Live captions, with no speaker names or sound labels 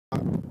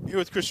Here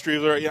with Chris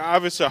Streveler. Yeah,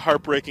 obviously a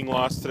heartbreaking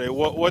loss today.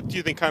 What do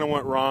you think kind of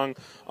went wrong?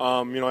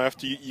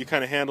 After you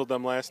kind of handled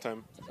them last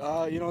time.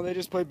 They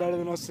just played better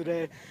than us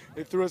today.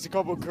 They threw us a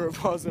couple of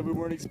curveballs that we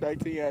weren't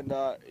expecting, and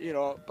but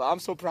I'm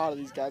so proud of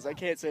these guys. I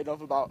can't say enough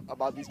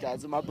about these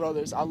guys. They're my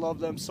brothers. I love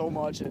them so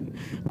much, and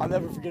I'll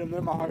never forget them. They're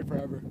in my heart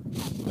forever.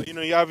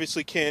 You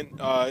obviously can't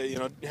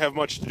have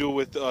much to do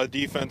with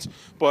defense,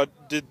 but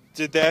did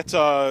that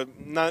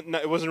not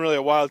it wasn't really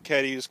a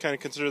wildcat. He was kind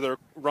of considered their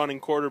running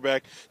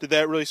quarterback. Did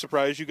that really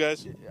surprise you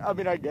guys? I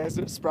mean, I guess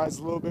it surprised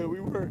a little bit. We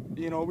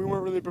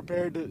weren't really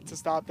prepared to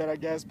stop that, I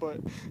guess. But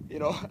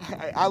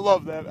I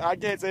love them. I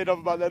can't say enough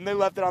about them. They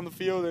left it on the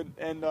field,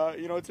 and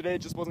today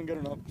it just wasn't good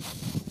enough.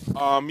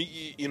 How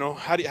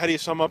do you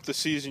sum up the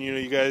season?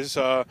 You guys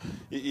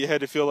you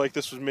had to feel like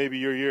this was maybe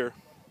your year.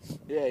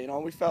 Yeah,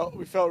 we felt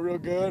real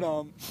good,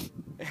 and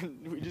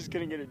we just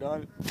couldn't get it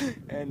done.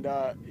 And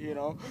I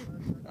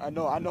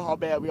know how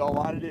bad we all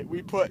wanted it.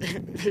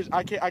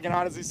 I can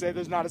honestly say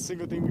there's not a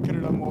single thing we could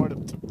have done more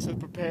to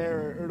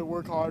prepare or to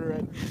work harder.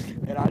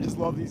 And I just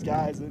love these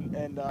guys,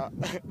 and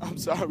I'm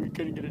sorry we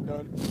couldn't get it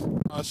done.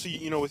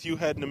 With you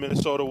heading to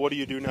Minnesota, what do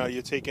you do now? Do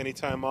you take any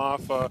time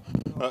off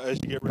as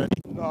you get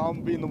ready? No, I'm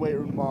gonna be in the weight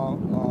room tomorrow.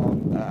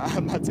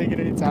 I'm not taking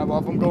any time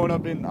off. I'm going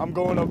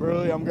up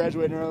early. I'm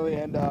graduating early,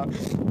 and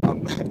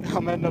I'm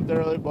heading up there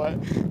early. But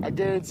I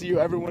guarantee you,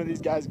 every one of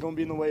these guys is gonna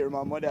be in the weight room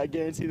on Monday. I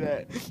guarantee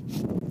that.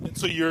 And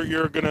so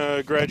you're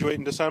gonna graduate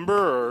in December,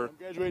 or? I'm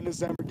graduating in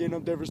December, getting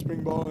up there for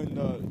spring ball,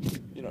 and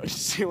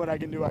just see what I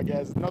can do. I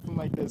guess nothing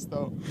like this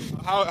though.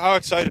 How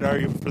excited are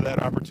you for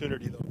that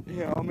opportunity, though?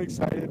 I'm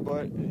excited,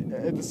 but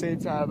at the same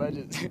time,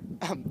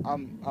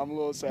 I'm a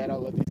little sad I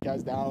let these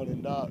guys down,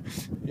 and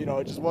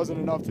it just wasn't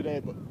enough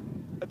today. But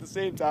at the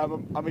same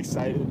time, I'm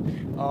excited.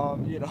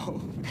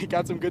 They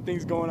got some good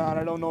things going on.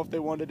 I don't know if they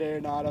won today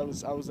or not. I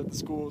was at the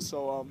school,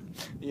 so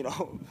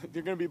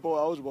they're gonna be bowl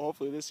eligible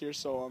hopefully this year.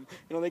 So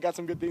they got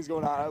some good things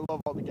going on. I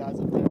love all the guys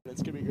up there.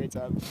 It's gonna be a great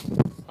time.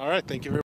 All right, thank you very much.